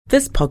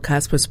This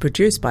podcast was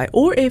produced by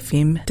OAR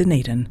FM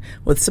Dunedin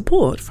with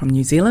support from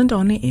New Zealand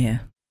On the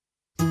Air.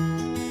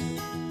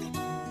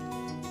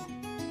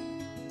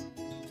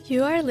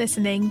 You are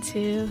listening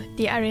to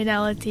the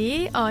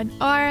Arinality on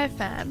OAR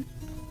FM.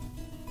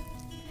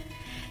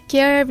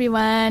 Kia ora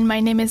everyone, my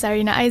name is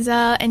Arina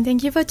Aizal and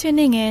thank you for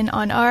tuning in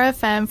on OAR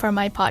FM for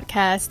my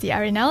podcast, The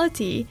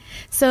Arinality.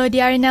 So The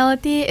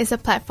Arinality is a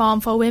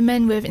platform for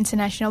women with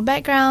international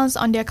backgrounds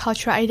on their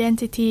cultural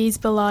identities,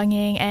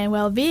 belonging and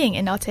well-being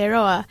in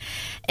Aotearoa.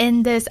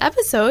 In this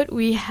episode,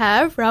 we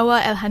have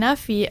Rawaa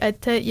Elhanafy, a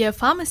third-year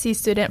pharmacy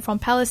student from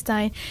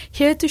Palestine,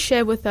 here to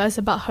share with us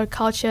about her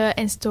culture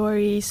and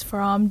stories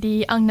from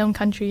the unknown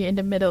country in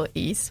the Middle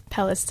East,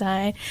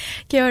 Palestine.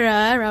 Kia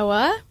ora,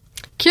 Rawaa.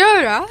 Kia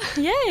ora.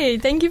 Yay,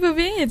 thank you for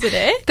being here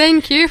today.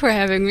 Thank you for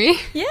having me.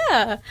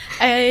 Yeah,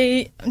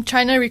 I'm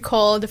trying to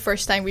recall the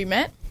first time we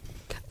met.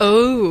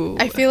 Oh.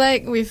 I feel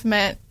like we've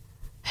met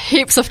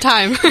heaps of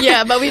time.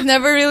 Yeah, but we've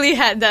never really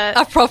had that.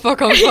 A proper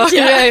convo.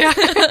 Yeah.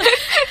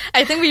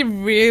 I think we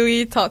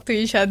really talked to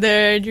each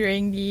other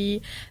during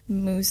the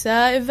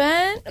Musa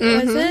event,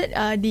 was it?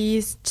 The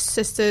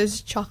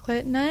Sisters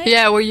Chocolate Night?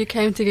 Yeah, where you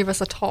came to give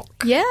us a talk.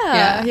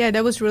 Yeah,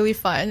 that was really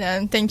fun.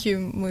 And thank you,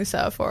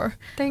 Musa, for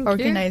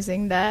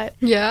organizing that.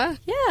 Yeah.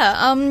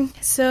 Yeah,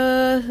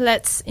 so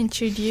let's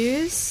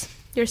introduce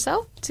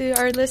yourself to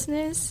our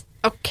listeners.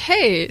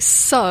 Okay,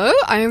 so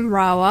I'm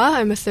Rawaa.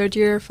 I'm a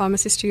third-year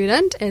pharmacy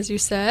student, as you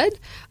said.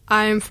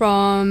 I'm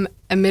from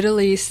a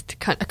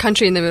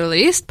country in the Middle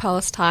East,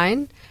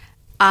 Palestine,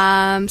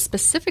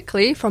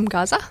 specifically from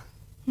Gaza.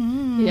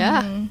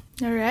 Yeah.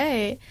 All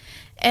right.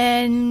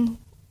 And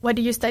what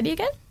do you study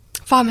again?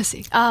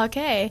 Pharmacy. Oh,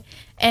 okay.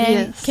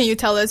 And Can you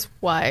tell us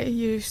why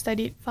you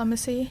studied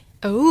pharmacy?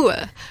 So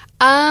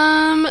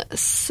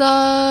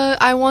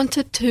I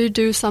wanted to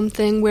do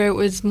something where it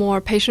was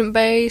more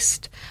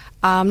patient-based.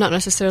 Not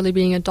necessarily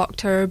being a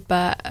doctor,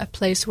 but a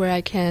place where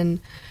I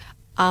can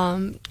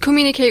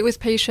communicate with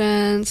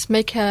patients,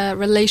 make a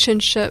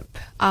relationship,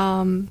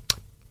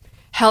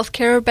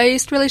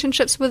 healthcare-based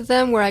relationships with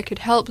them, where I could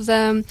help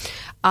them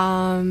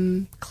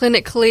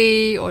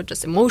clinically or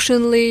just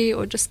emotionally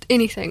or just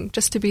anything,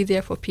 just to be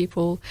there for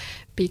people,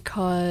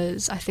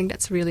 because I think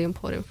that's really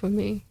important for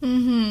me.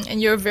 Mm-hmm.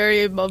 And you're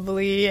very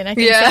bubbly, and I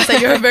can sense that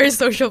you're a very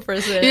social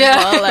person as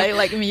well,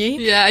 like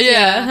me.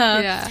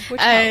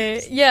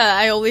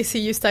 I always see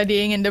you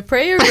studying in the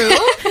prayer room.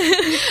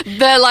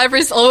 The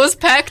library's always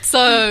packed,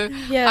 so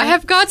I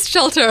have God's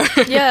shelter.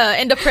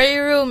 And the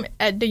prayer room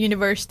at the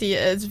university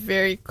is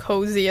very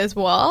cozy as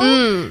well.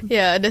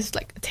 Yeah, there's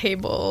like a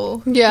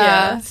table.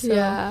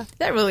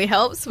 That really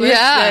helps with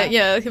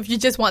if you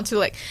just want to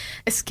like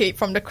escape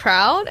from the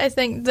crowd, I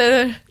think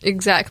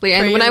exactly.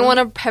 And when I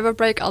want to have a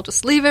break, I'll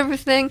just leave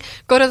everything,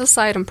 go to the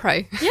side and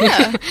pray.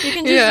 Yeah, you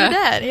can just do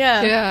that.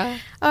 Yeah.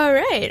 All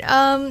right.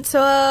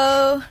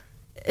 So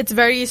it's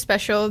very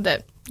special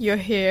that you're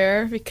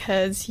here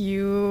because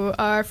you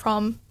are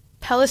from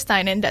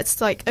Palestine, and that's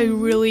like a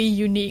really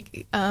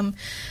unique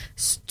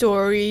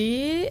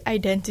story,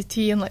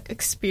 identity, and like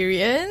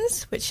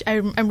experience, which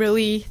I'm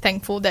really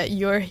thankful that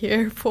you're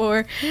here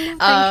for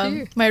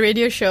my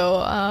radio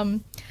show.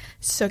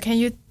 So can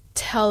you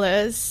tell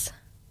us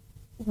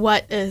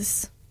what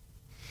is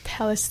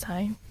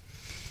Palestine?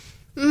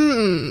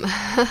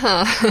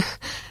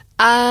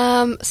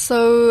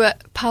 So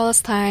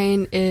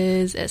Palestine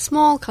is a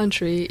small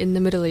country in the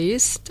Middle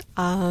East,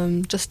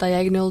 just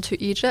diagonal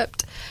to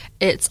Egypt.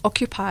 It's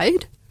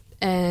occupied,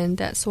 and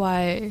that's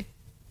why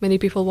many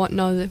people won't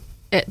know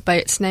it by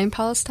its name,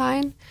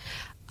 Palestine.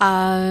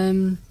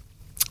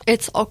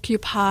 It's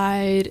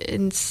occupied,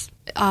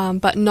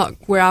 but not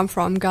where I'm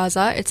from,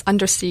 Gaza. It's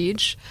under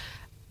siege.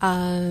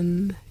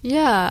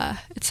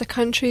 It's a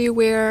country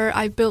where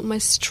I built my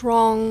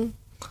strong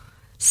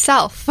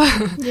self.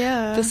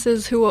 This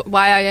is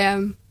why I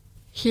am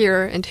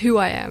here, and who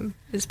I am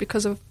is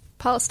because of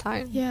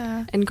Palestine.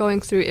 And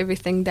going through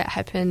everything that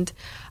happened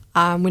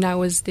when I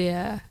was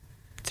there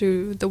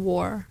through the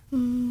war.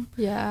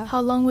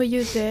 How long were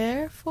you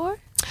there for?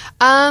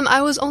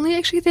 I was only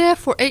actually there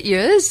for 8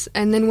 years,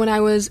 and then when I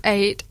was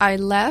 8, I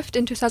left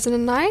in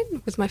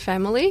 2009 with my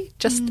family,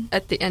 just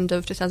at the end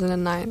of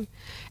 2009.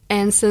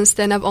 And since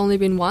then, I've only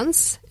been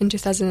once in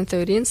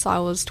 2013, so I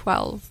was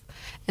 12.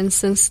 And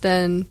since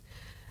then,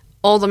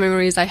 all the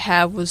memories I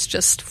have was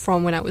just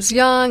from when I was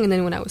young, and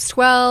then when I was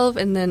 12,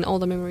 and then all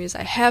the memories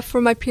I have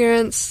from my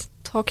parents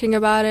talking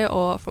about it,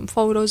 or from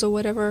photos or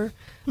whatever.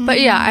 But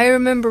I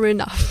remember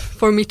enough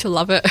for me to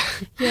love it.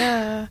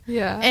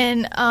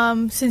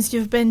 And since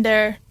you've been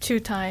there 2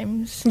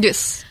 times,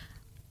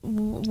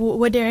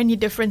 were there any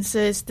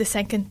differences the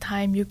second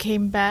time you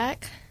came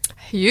back?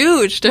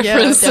 Huge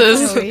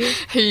differences.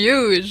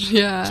 Huge.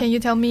 Can you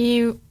tell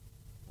me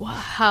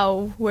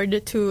how were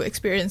the 2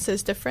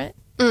 experiences different?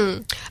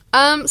 So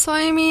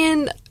I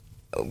mean,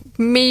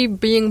 me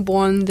being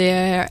born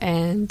there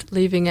and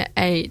leaving at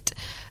 8,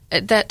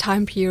 at that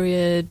time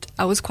period,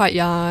 I was quite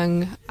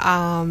young.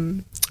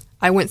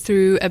 I went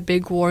through a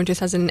big war in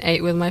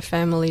 2008 with my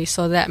family,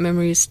 so that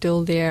memory is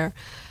still there.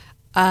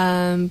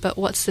 But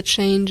what's the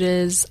change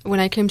is when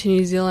I came to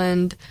New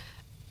Zealand,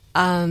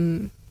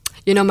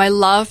 my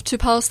love to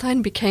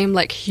Palestine became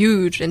like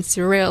huge and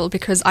surreal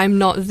because I'm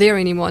not there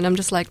anymore. And I'm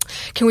just like,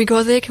 can we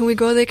go there? Can we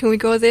go there? Can we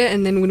go there?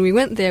 And then when we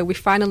went there, we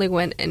finally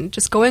went, and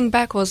just going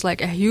back was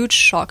like a huge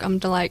shock. I'm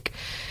like,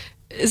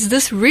 is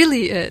this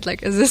really it?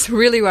 Like, is this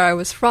really where I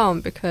was from?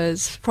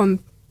 Because from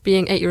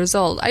being 8 years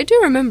old, I do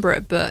remember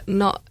it, but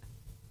not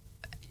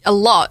a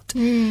lot.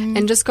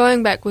 And just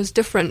going back was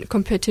different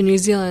compared to New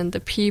Zealand. The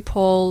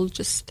people,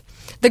 just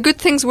the good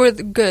things were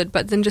good,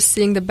 but then just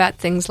seeing the bad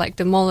things like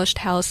demolished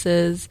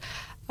houses,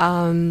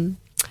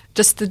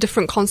 just the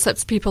different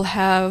concepts people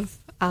have,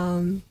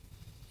 and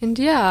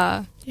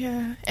yeah.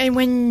 And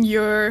when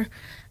you're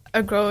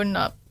a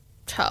grown-up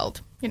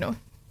child,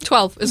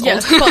 12 is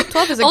old.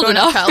 12 is a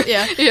grown-up child,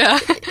 yeah.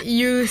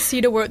 You see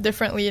the world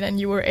differently than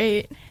you were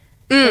 8.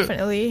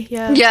 Definitely,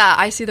 yeah. Yeah,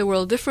 I see the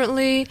world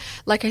differently.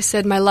 Like I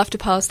said, my love to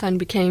Palestine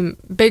became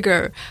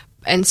bigger.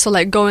 And so,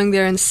 like, going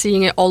there and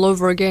seeing it all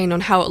over again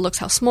on how it looks,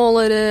 how small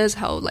it is,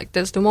 how, like,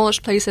 there's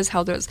demolished places,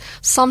 how there's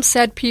some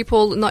sad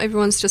people. Not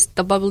everyone's just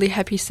the bubbly,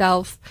 happy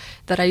self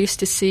that I used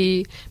to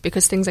see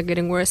because things are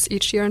getting worse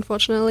each year,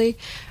 unfortunately.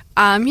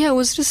 It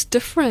was just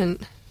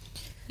different.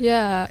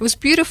 Yeah, it was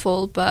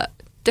beautiful, but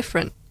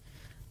different.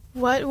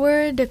 What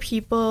were the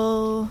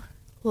people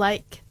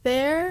like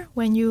there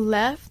when you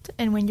left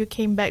and when you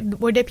came back?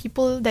 Were there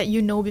people that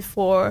you know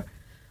before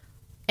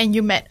and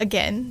you met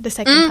again the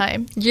second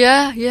time?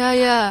 Yeah.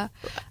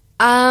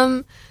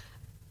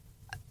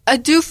 I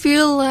do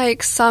feel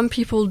like some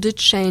people did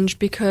change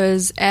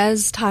because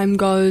as time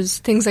goes,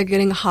 things are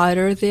getting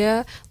harder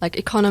there, like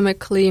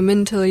economically,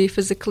 mentally,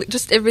 physically,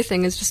 just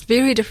everything is just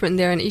very different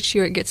there, and each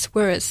year it gets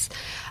worse.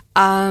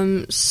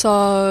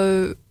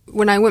 So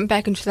when I went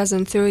back in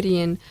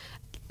 2013,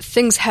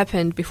 things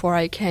happened before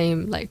I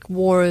came, like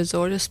wars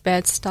or just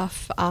bad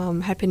stuff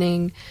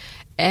happening,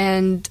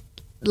 and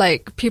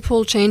like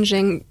people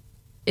changing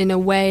in a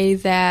way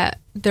that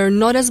they're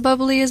not as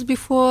bubbly as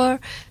before.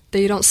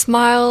 They don't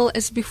smile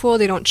as before.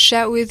 They don't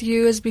chat with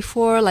you as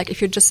before. Like if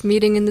you're just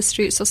meeting in the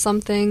streets or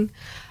something.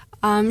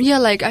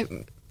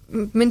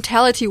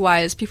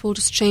 Mentality-wise, people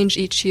just change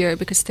each year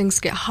because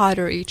things get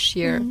harder each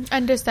year.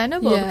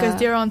 Understandable, because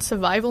they're on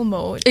survival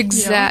mode.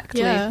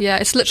 Exactly. Yeah,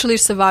 it's literally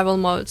survival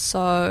mode,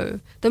 so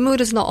the mood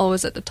is not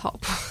always at the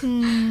top.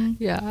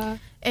 Yeah.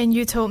 And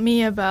you told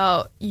me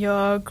about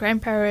your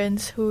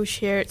grandparents who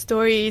shared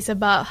stories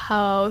about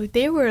how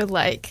they were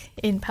like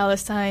in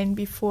Palestine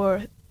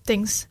before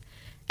things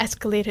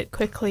escalated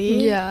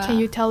quickly. Yeah. Can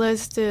you tell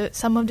us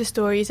some of the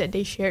stories that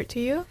they shared to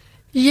you?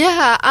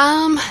 Yeah,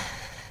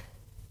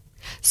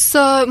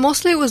 so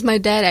mostly it was my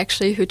dad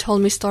actually who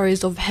told me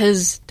stories of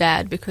his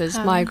dad because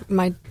my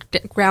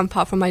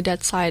grandpa from my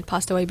dad's side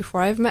passed away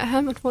before I've met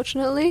him,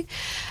 unfortunately.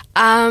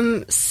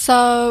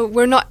 So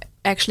we're not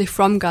actually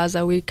from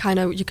Gaza. We kind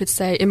of, you could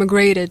say,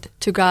 immigrated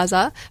to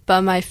Gaza,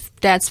 but my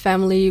dad's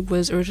family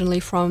was originally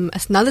from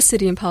another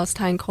city in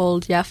Palestine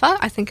called Jaffa.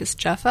 I think it's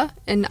Jaffa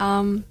in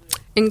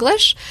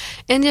English.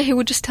 And yeah, he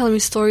would just tell me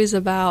stories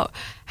about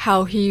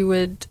how he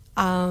would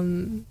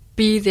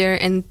be there,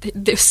 and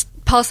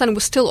Palestine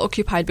was still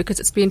occupied because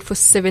it's been for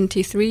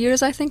 73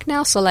 years, I think,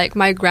 now. So, like,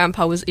 my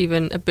grandpa was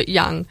even a bit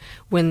young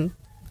when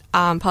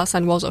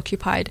Palestine was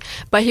occupied.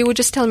 But he would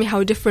just tell me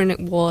how different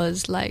it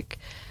was. Like,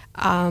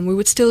 we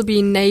would still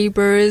be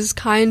neighbors,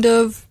 kind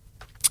of,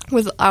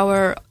 with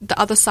the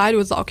other side,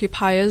 with the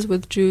occupiers,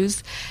 with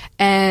Jews.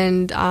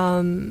 And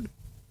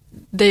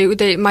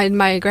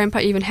my grandpa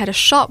even had a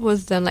shop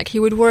with them. Like, he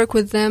would work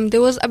with them.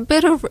 There was a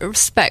bit of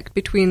respect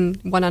between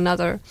one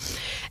another.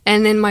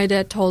 And then my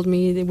dad told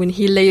me that when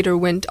he later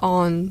went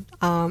on,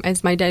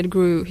 as my dad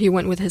grew, he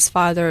went with his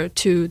father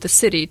to the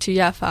city, to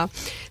Jaffa.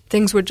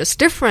 Things were just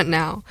different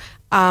now.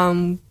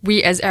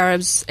 We as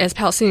Arabs, as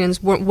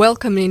Palestinians, weren't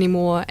welcome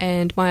anymore.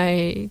 And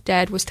my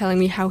dad was telling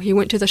me how he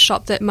went to the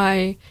shop that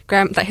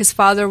that his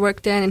father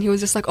worked in, and he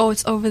was just like, "Oh,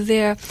 it's over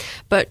there,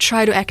 but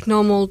try to act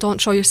normal.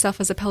 Don't show yourself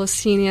as a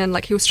Palestinian."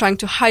 Like, he was trying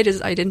to hide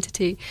his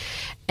identity.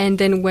 And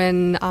then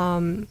when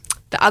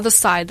the other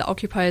side, the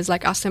occupiers,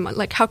 like, asked him,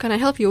 like, "How can I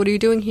help you? What are you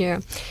doing here?"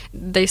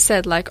 They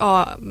said, like,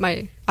 "Oh,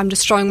 I'm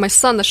just showing my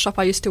son the shop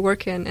I used to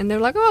work in." And they're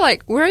like, "Oh,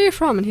 like, where are you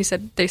from?" And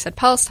they said,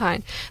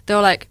 "Palestine." They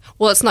were like,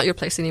 "Well, it's not your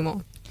place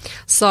anymore."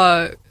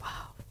 So,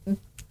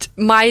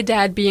 my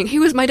dad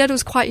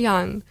was quite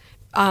young.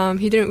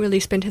 He didn't really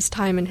spend his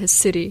time in his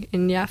city,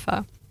 in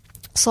Jaffa.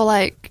 So,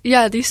 like,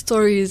 yeah, these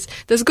stories,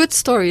 there's good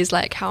stories,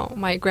 like how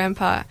my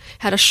grandpa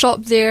had a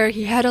shop there,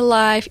 he had a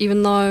life,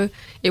 even though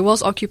it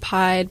was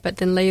occupied, but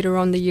then later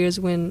on the years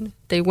when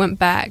they went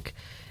back,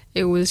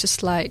 it was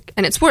just like,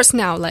 and it's worse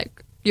now,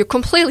 like, you're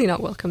completely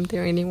not welcome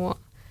there anymore.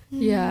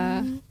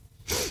 Yeah.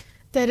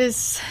 That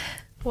is,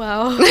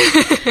 wow.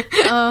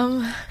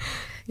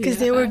 Because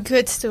they were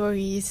good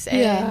stories,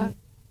 and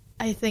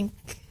I think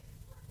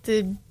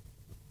the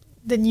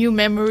new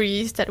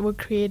memories that were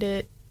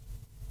created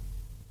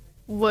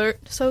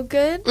weren't so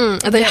good.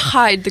 They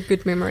hide the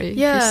good memory, you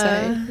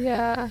say.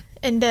 Yeah.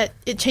 And that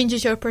it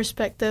changes your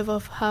perspective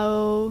of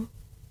how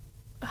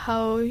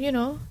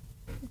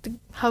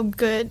how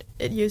good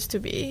it used to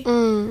be.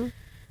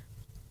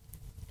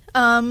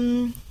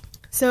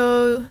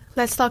 So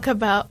let's talk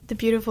about the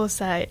beautiful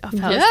side of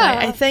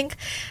Palestine.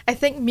 I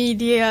think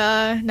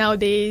media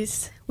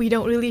nowadays, we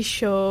don't really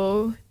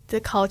show the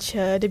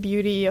culture, the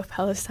beauty of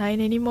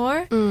Palestine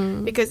anymore,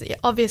 because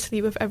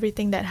obviously with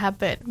everything that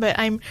happened. But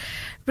I'm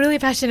really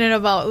passionate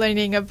about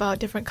learning about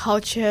different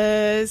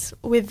cultures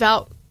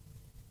without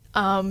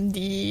how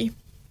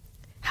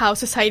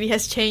society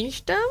has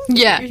changed them.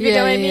 You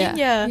know what I mean?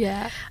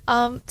 Yeah.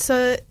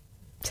 So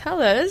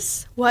tell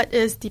us, what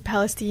is the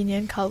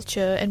Palestinian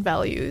culture and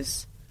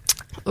values?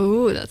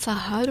 Oh, that's a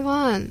hard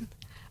one.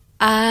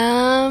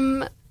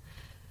 The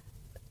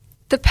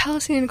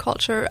Palestinian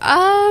culture,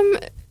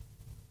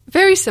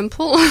 very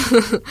simple.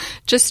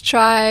 Just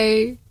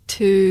try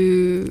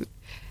to...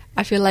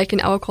 I feel like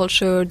in our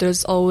culture,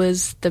 there's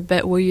always the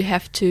bit where you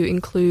have to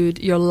include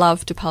your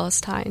love to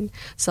Palestine.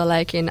 So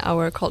like in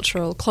our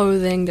cultural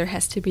clothing, there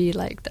has to be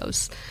like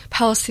those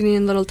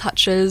Palestinian little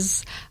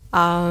touches,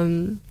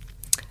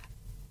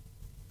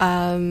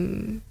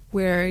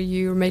 where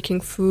you're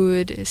making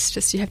food. It's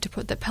just, you have to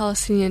put the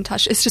Palestinian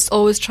touch. It's just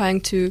always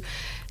trying to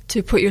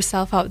put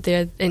yourself out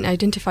there and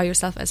identify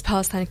yourself as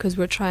Palestine, because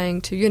we're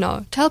trying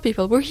to, tell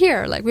people we're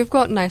here. Like, we've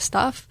got nice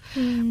stuff.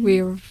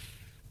 We're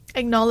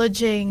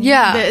acknowledging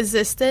the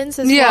existence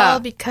as well,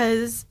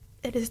 because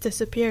it is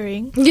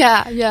disappearing.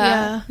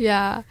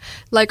 Yeah.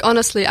 Like,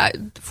 honestly,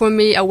 for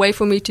me, a way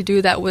for me to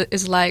do that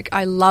is like,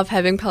 I love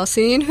having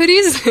Palestinian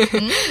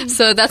hoodies.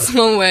 So that's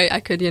one way I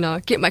could,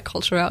 get my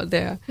culture out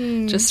there.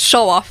 Just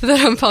show off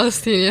that I'm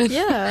Palestinian.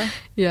 Yeah.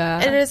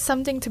 It is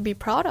something to be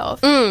proud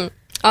of.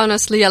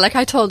 Honestly, like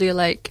I told you,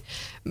 like,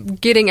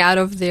 getting out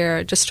of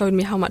there just showed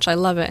me how much I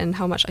love it and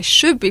how much I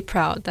should be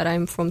proud that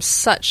I'm from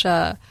such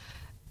a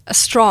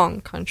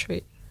strong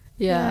country.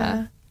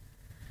 Yeah.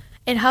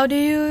 And how do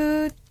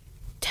you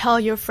tell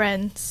your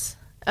friends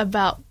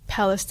about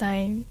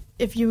Palestine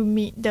if you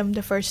meet them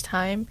the first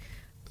time?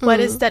 What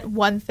is that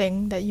one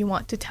thing that you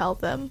want to tell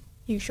them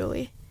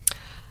usually?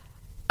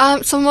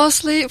 So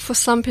mostly for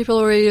some people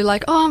who are really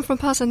like, oh, I'm from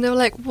Palestine, they're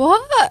like,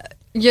 what?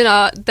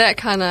 That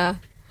kind of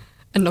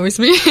annoys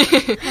me.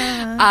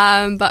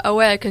 But a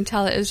way I can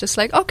tell it is just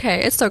like,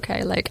 okay, it's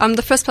okay. Like, I'm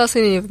the first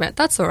Palestinian you've met.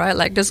 That's all right.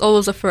 Like, there's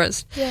always a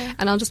first.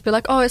 And I'll just be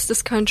like, oh, it's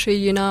this country,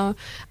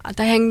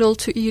 diagonal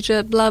to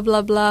Egypt, blah,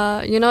 blah,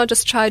 blah.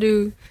 Just try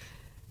to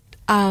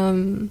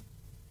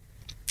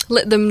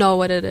let them know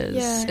what it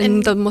is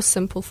in the most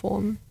simple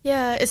form.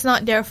 Yeah, it's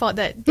not their fault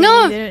that they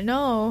didn't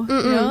know.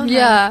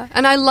 Yeah,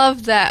 and I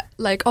love that.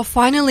 Like, oh,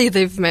 finally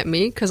they've met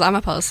me, because I'm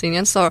a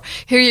Palestinian. So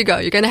here you go.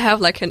 You're going to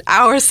have like an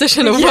hour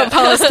session of what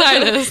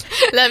Palestine is.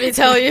 Let me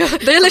tell you.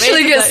 They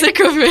literally get sick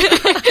of me.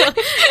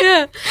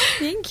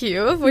 Thank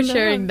you for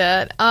sharing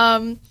that.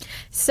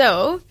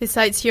 So,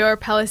 besides your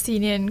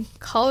Palestinian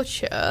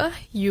culture,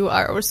 you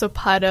are also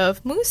part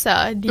of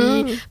MUSA,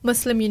 the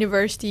Muslim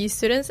University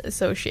Students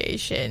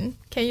Association.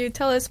 Can you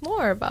tell us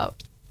more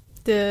about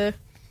the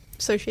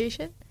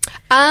association?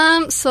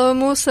 So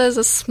MUSA is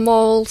a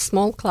small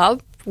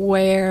club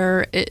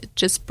where it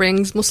just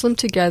brings Muslim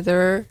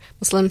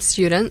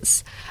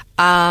students.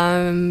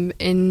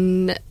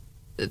 The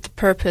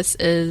purpose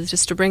is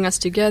just to bring us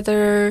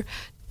together,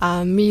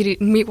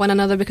 meet one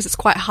another, because it's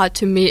quite hard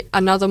to meet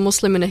another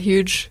Muslim in a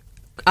huge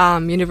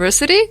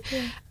university.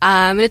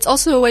 And it's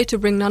also a way to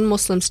bring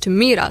non-Muslims to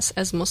meet us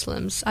as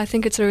Muslims. I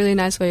think it's a really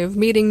nice way of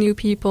meeting new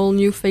people,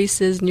 new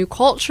faces, new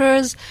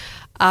cultures,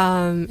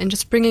 and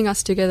just bringing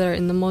us together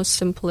in the most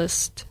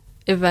simplest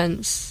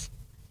events.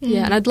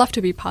 And I'd love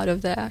to be part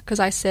of that, because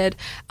I said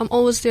I'm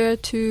always there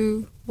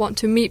to want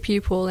to meet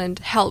people and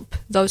help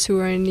those who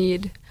are in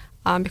need,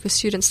 because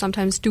students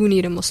sometimes do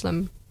need a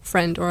Muslim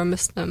friend or a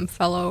Muslim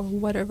fellow,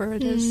 whatever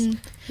it is.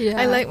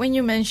 I like when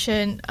you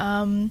mention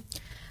a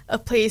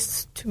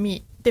place to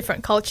meet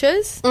different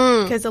cultures,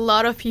 because a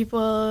lot of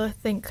people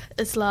think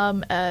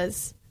Islam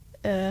as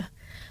a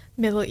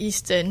Middle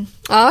Eastern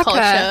culture,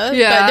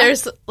 but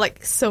there's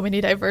like so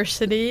many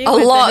diversity. A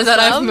lot that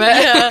I've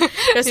met.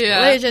 There's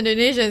Malaysian,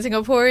 Indonesian,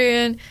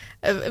 Singaporean,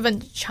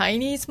 even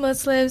Chinese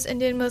Muslims,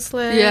 Indian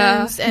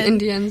Muslims, and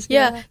Indians.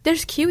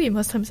 There's Kiwi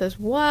Muslims as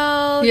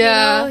well.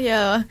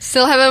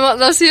 Still haven't met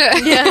those yet.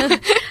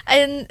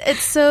 And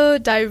it's so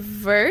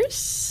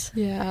diverse.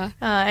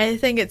 I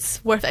think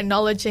it's worth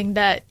acknowledging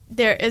that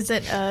there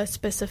isn't a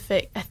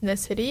specific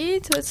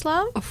ethnicity to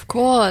Islam. Of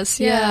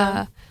course,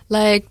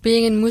 Like,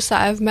 being in MUSA,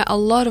 I've met a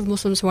lot of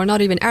Muslims who are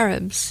not even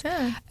Arabs.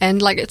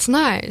 And, like, it's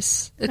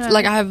nice. It's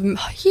like I have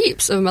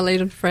heaps of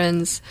Malaysian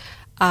friends.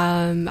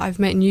 I've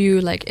met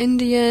new, like,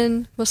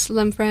 Indian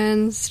Muslim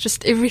friends,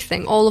 just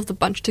everything, all of the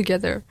bunch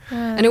together.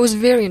 And it was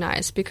very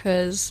nice,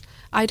 because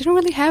I didn't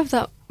really have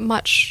that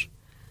much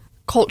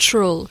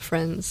cultural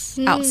friends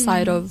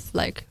outside of,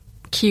 like,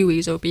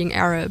 Kiwis or being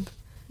Arab.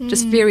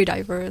 Just very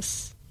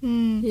diverse.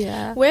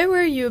 Where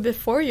were you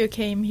before you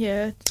came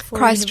here?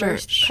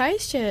 Christchurch.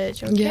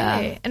 Christchurch,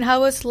 okay. And how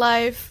was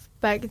life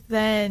back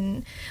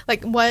then?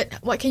 Like,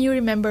 what can you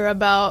remember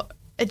about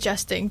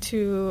adjusting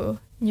to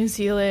New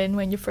Zealand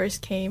when you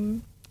first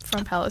came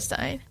from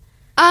Palestine?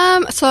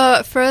 So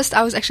at first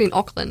I was actually in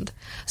Auckland.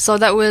 So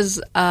that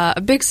was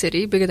a big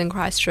city, bigger than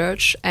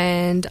Christchurch.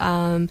 And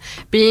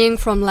being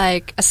from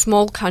like a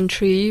small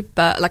country,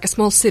 but like a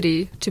small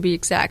city to be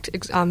exact,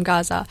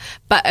 Gaza,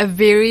 but a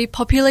very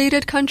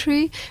populated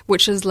country,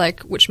 which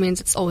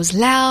means it's always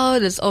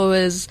loud, there's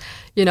always,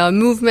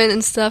 movement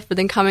and stuff. But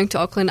then coming to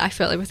Auckland, I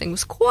felt everything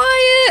was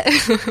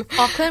quiet.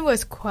 Auckland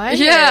was quiet?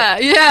 Yeah.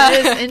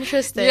 It is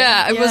interesting.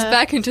 Yeah, it was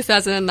back in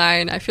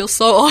 2009. I feel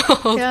so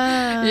old.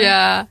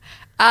 Yeah.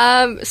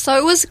 So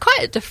it was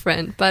quite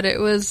different, but it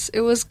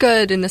was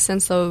good in the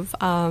sense of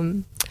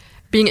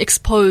being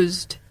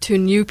exposed to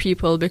new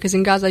people, because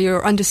in Gaza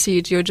you're under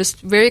siege, you're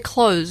just very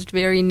closed,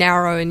 very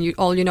narrow, and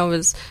all you know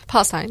is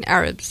Palestine,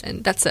 Arabs,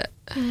 and that's it.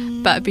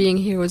 But being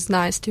here was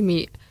nice to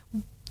meet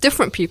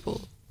different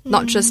people.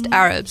 Not just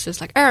Arabs,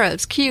 there's like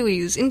Arabs,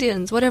 Kiwis,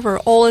 Indians, whatever,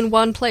 all in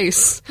one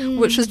place,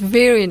 which was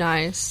very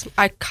nice.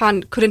 I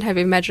couldn't have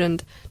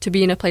imagined to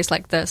be in a place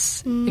like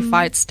this if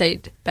I'd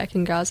stayed back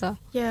in Gaza.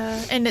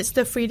 Yeah, and it's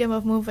the freedom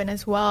of movement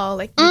as well.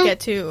 Like, you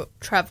get to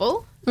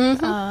travel.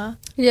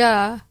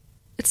 Yeah.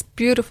 It's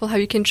beautiful how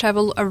you can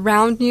travel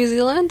around New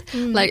Zealand.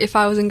 Like, if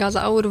I was in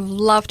Gaza, I would have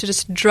loved to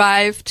just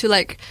drive to,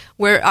 like,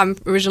 where I'm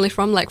originally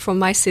from, like, from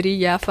my city,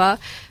 Jaffa.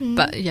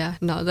 But, yeah,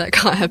 no, that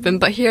can't happen.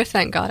 But here,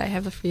 thank God, I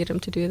have the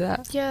freedom to do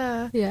that.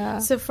 Yeah.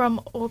 So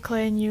from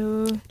Auckland,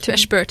 you... To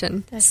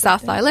Ashburton,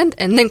 South Island,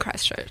 and then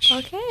Christchurch.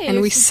 Okay.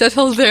 And we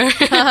settled there.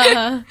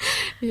 Yeah.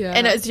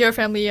 And is your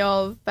family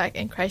all back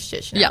in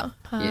Christchurch now?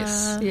 Yeah.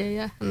 Yes.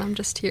 Yeah. And I'm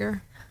just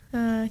here.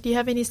 Do you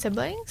have any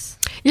siblings?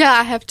 Yeah,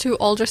 I have 2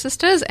 older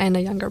sisters and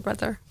a younger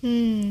brother.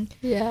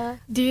 Yeah.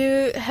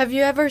 Have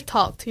you ever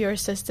talked to your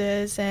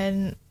sisters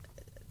and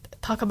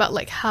talk about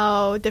like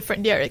how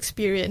different their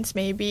experience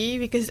may be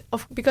because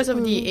of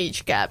the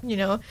age gap,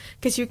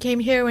 because you came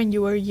here when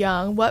you were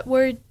young. What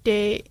do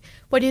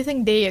you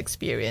think they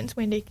experienced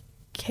when they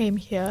came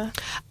here?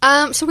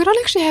 So we don't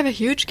actually have a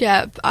huge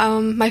gap.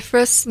 My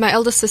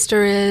eldest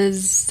sister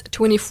is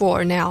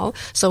 24 now.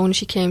 So when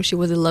she came, she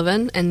was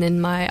 11, and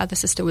then my other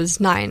sister was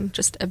 9,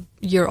 just a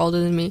year older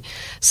than me.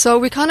 So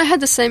we kind of had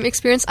the same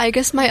experience. I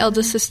guess my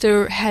eldest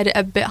sister had it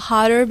a bit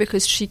harder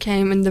because she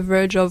came in the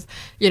verge of,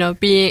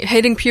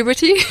 hating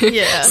puberty.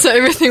 Yeah. So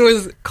everything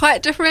was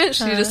quite different.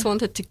 She just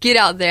wanted to get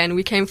out there, and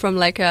we came from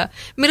like a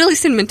Middle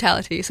Eastern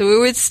mentality. So we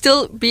would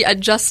still be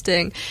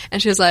adjusting,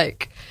 and she was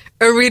like,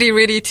 really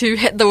ready to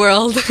hit the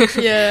world.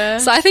 Yeah.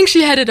 So I think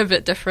she had it a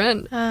bit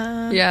different.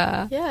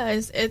 Yeah,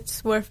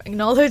 it's worth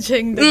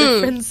acknowledging the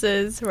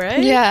differences,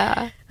 right?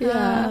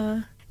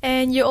 Yeah.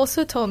 And you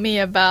also told me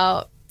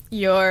about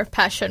your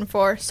passion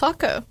for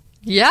soccer.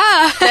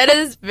 Yeah. That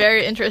is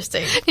very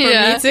interesting for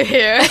me to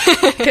hear,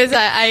 because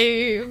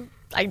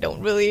I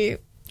don't really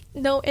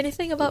know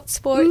anything about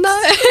sports.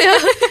 No.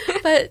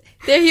 But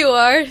there you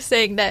are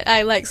saying that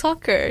I like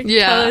soccer.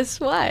 Yeah. Tell us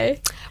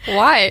why.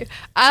 Why?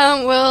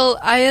 Well,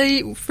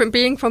 from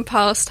being from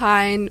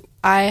Palestine,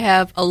 I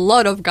have a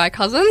lot of guy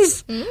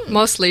cousins.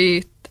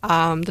 Mostly,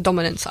 the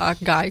dominants are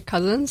guy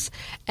cousins.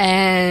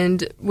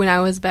 And when I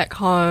was back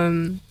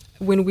home,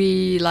 when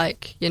we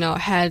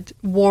had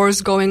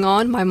wars going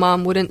on, my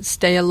mom wouldn't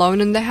stay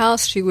alone in the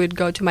house. She would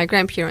go to my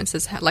grandparents'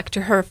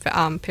 to her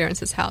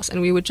parents' house,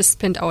 and we would just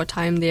spend our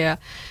time there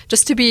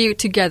just to be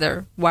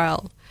together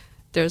while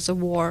there's a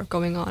war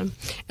going on.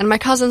 And my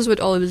cousins would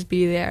always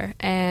be there.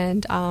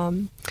 And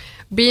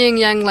being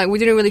young, we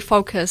didn't really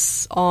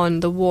focus on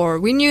the war.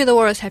 We knew the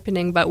war was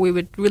happening, but we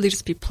would really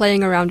just be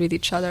playing around with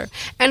each other.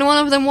 And one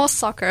of them was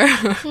soccer.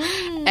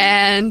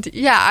 And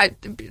yeah,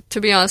 to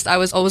be honest, I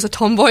was always a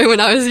tomboy when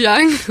I was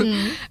young.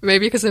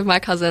 Maybe because of my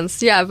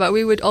cousins. Yeah, but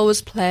we would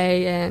always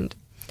play, and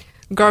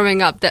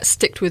growing up, that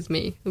stuck with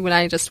me. When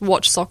I just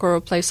watch soccer or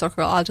play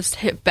soccer, I'll just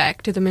hit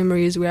back to the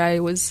memories where I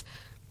was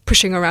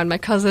pushing around my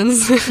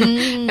cousins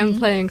and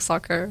playing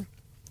soccer.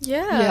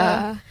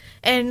 Yeah.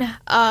 And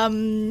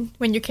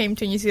when you came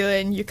to New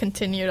Zealand, you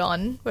continued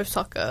on with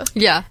soccer.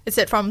 Yeah. Is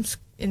it from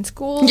in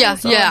school? Yeah.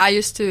 I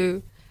used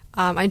to.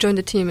 I joined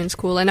the team in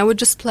school, and I would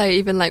just play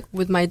even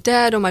with my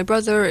dad or my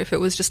brother if it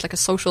was just a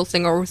social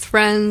thing, or with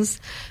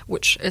friends,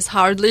 which is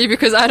hardly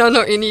because I don't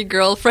know any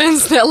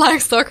girlfriends that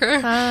like soccer.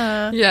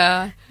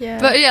 Yeah.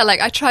 But yeah,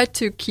 I tried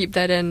to keep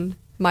that in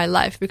my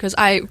life because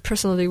I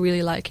personally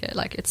really like it.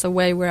 It's a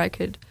way where I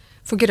could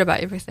forget about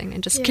everything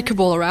and just kick a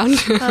ball around.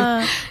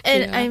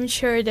 And I'm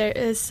sure there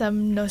is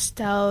some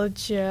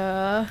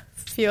nostalgia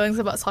feelings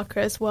about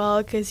soccer as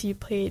well, because you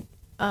played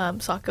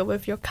soccer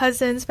with your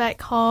cousins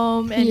back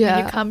home, and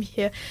when you come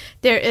here,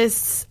 there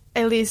is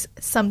at least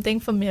something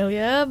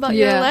familiar about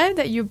your life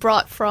that you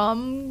brought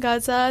from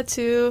Gaza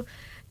to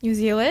New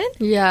Zealand.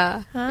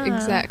 Yeah,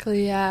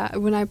 exactly. Yeah,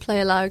 when I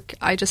play,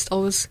 I just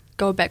always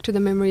go back to the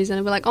memories, and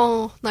I'd be like,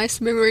 oh,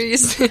 nice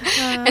memories.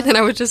 And then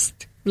I would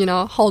just,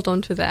 hold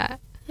on to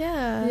that.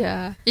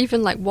 Yeah.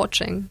 Even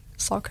watching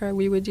soccer,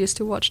 we would used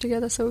to watch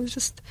together, so it was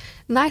just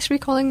nice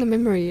recalling the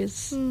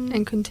memories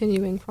and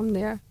continuing from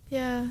there.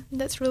 Yeah,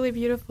 that's really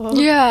beautiful.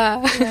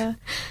 Yeah.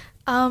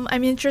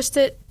 I'm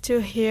interested to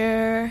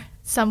hear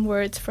some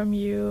words from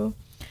you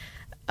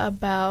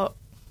about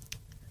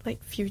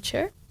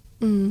future.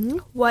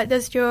 What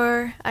does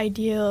your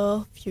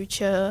ideal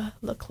future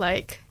look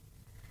like?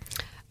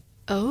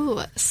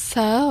 Oh,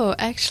 so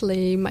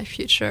actually my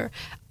future,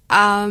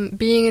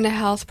 being in a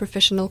health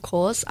professional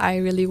course, I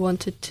really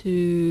wanted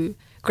to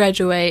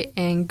graduate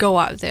and go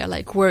out there,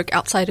 like work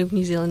outside of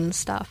New Zealand and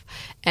stuff.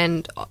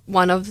 And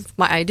one of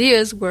my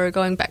ideas were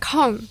going back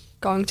home,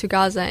 going to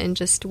Gaza and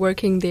just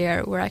working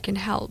there where I can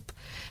help.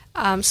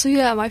 So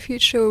yeah, my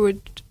future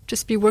would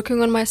just be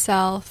working on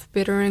myself,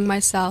 bettering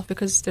myself,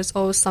 because there's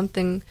always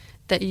something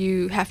that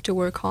you have to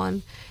work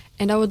on.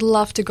 And I would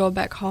love to go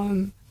back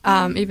home,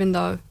 even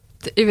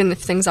if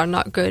things are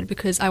not good,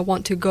 because I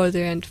want to go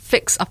there and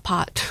fix a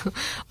part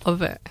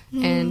of it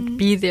and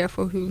be there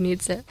for who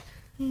needs it.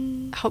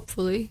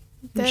 Hopefully,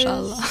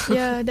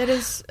 inshallah. That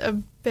is a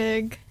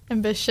big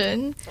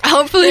ambition.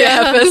 Hopefully it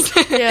happens.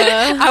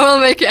 Yeah. I will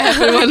make it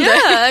happen one day.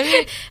 I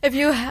mean,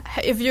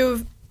 if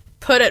you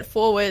put it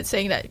forward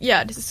saying that,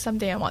 this is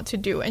something I want to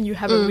do, and you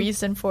have a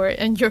reason for it,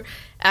 and you're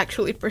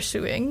actually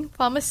pursuing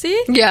pharmacy,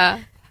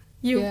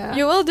 you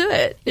will do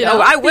it. Oh,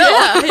 I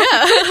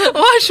will.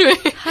 Watch me.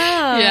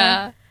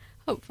 Yeah.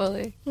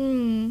 Hopefully.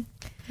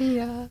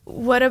 Yeah.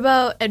 What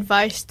about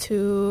advice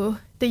to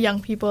the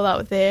young people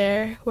out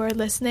there who are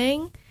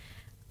listening?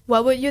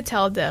 What would you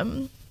tell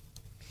them?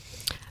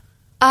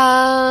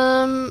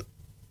 Always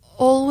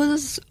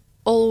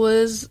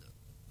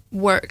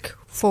work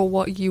for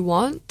what you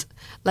want.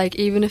 Like,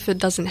 even if it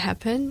doesn't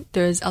happen,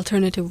 there's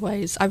alternative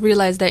ways. I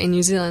realized that in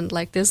New Zealand,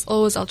 like, there's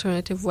always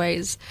alternative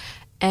ways.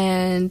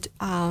 And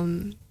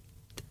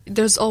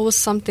there's always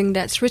something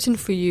that's written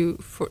for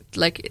you,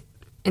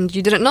 and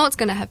you didn't know it's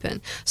going to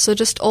happen. So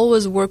just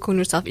always work on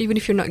yourself. Even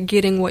if you're not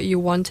getting what you're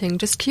wanting,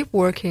 just keep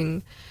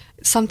working.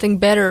 Something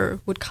better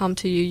would come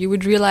to you. You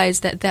would realize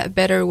that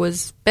better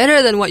was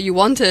better than what you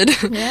wanted.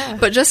 Yeah.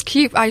 But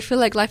I feel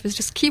like life is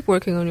just keep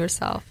working on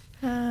yourself.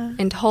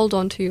 And hold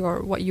on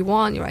to what you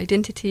want, your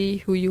identity,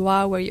 who you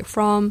are, where you're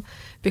from,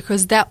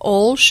 because that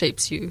all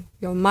shapes you.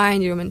 Your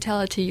mind, your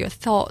mentality, your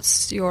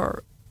thoughts,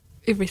 your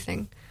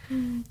everything.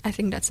 I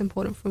think that's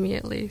important for me,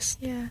 at least.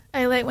 Yeah.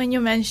 I like when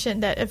you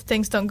mentioned that if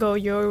things don't go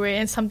your way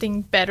and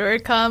something better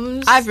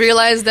comes. I've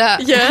realized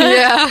that.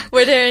 Yeah.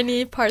 Were there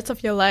any parts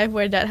of your life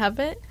where that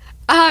happened?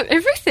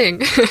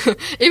 Everything.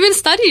 Even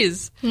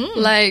studies.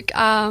 Like,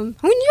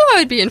 who knew I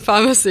would be in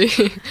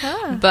pharmacy?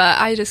 But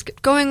I just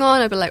kept going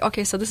on. I'd be like,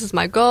 okay, so this is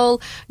my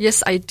goal.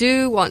 Yes, I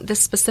do want this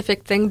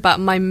specific thing, but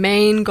my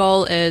main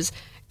goal is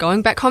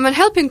going back home and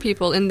helping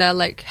people in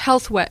the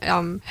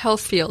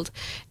health field.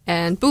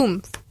 And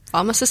boom,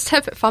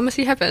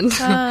 pharmacy happened.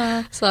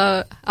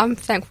 So I'm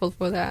thankful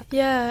for that.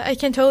 Yeah, I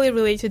can totally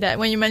relate to that.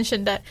 When you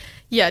mentioned that,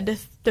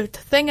 the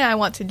thing I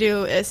want to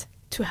do is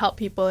to help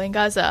people in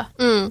Gaza.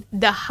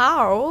 The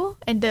how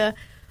and the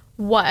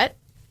what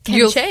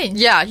can change.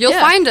 Yeah, you'll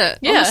find it.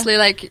 Yeah. Honestly,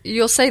 like,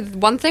 you'll say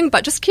one thing,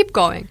 but just keep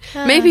going.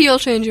 Maybe you'll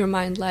change your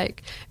mind.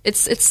 Like,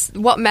 it's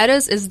what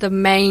matters is the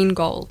main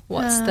goal.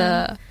 What's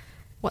the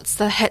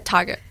head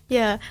target?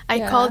 Yeah,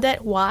 I call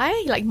that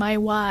why, like my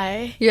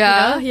why.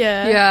 Yeah, you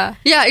know?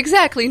 Yeah,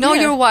 exactly. Know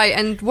your why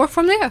and work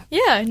from there.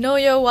 Yeah, know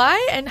your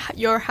why and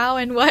your how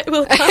and what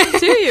will come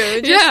to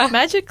you just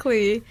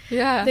magically.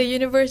 Yeah, the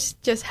universe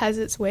just has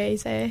its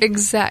ways.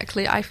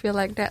 Exactly. I feel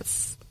like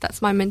that's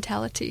my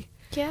mentality.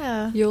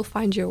 Yeah, you'll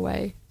find your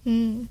way.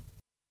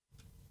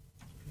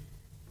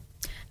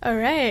 All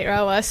right,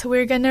 Rawaa. So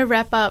we're gonna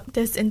wrap up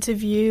this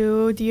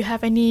interview. Do you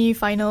have any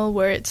final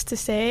words to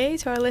say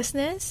to our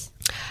listeners?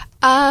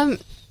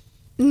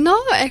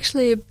 No,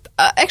 actually,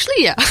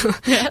 yeah.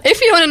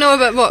 If you want to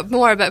know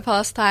more about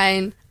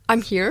Palestine,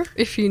 I'm here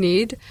if you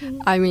need.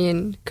 I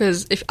mean,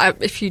 because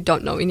if you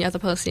don't know any other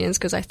Palestinians,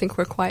 because I think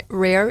we're quite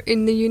rare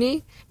in the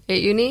uni.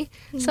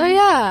 So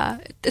yeah,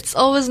 it's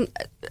always.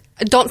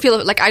 I don't feel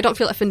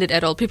offended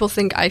at all. People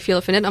think I feel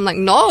offended. I'm like,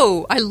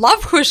 no, I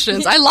love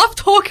questions. I love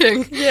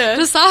talking. Yeah.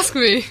 Just ask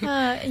me.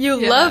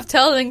 You love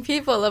telling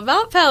people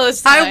about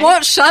Palestine. I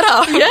won't shut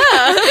up.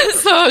 Yeah.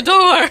 So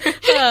don't worry.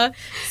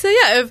 So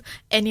yeah, if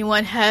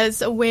anyone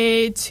has a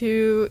way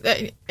to,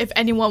 if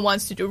anyone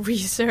wants to do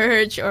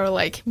research or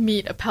like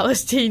meet a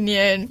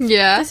Palestinian,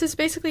 this is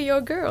basically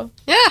your girl.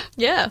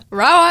 Yeah.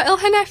 Rawaa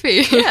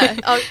Elhanafy. Yeah.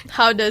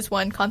 How does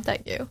one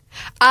contact you?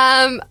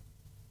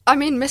 I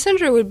mean,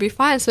 Messenger would be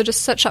fine. So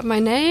just search up my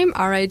name,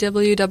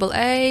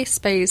 Rawaa,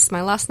 space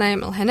my last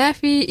name,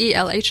 Elhanafy,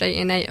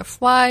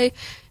 Elhanafy,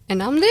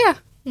 and I'm there.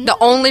 The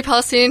only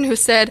Palestinian who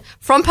said,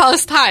 from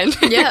Palestine.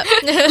 Yeah.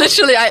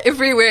 Literally,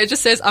 everywhere it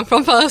just says, I'm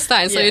from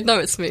Palestine, so you'd know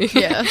it's me.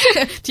 Yeah.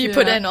 Do you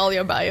put in all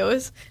your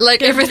bios?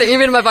 Like, everything.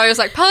 Even my bio is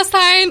like,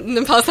 Palestine, and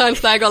then Palestine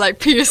flag, or like,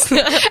 peace.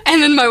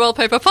 And then my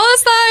wallpaper,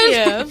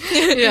 Palestine.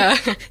 Yeah.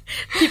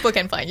 People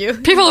can find you.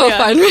 People will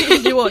find me.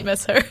 You won't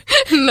miss her.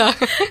 No.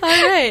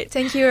 All right.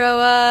 Thank you,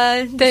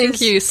 Rawaa.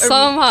 Thank you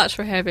so much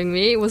for having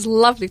me. It was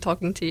lovely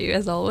talking to you,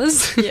 as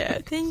always. Yeah.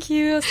 Thank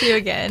you. I'll see you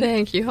again.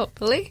 Thank you,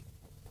 hopefully.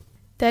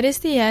 That is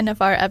the end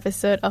of our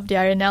episode of the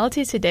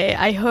Arinality today.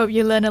 I hope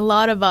you learned a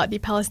lot about the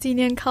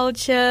Palestinian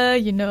culture,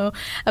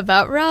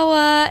 about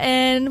Rawaa,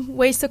 and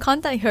ways to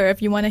contact her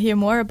if you want to hear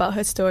more about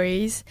her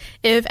stories.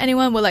 If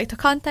anyone would like to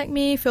contact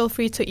me, feel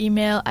free to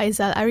email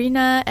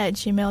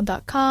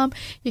aizalarina@gmail.com.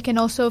 You can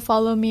also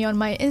follow me on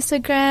my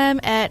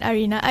Instagram at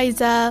Arina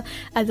Aizal.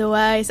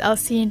 Otherwise, I'll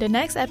see you in the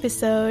next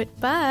episode.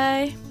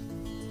 Bye!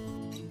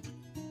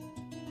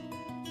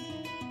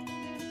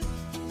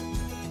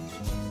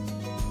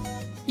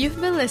 You've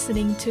been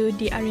listening to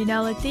The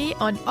Arinality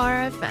on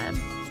RFM.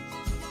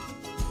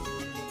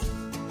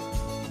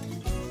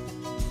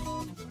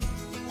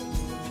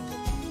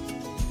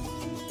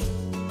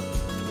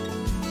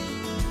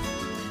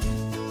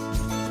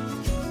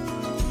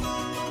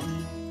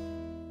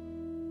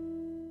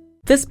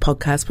 This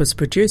podcast was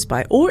produced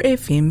by OAR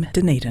FM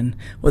Dunedin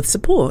with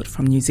support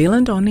from New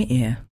Zealand On the Air.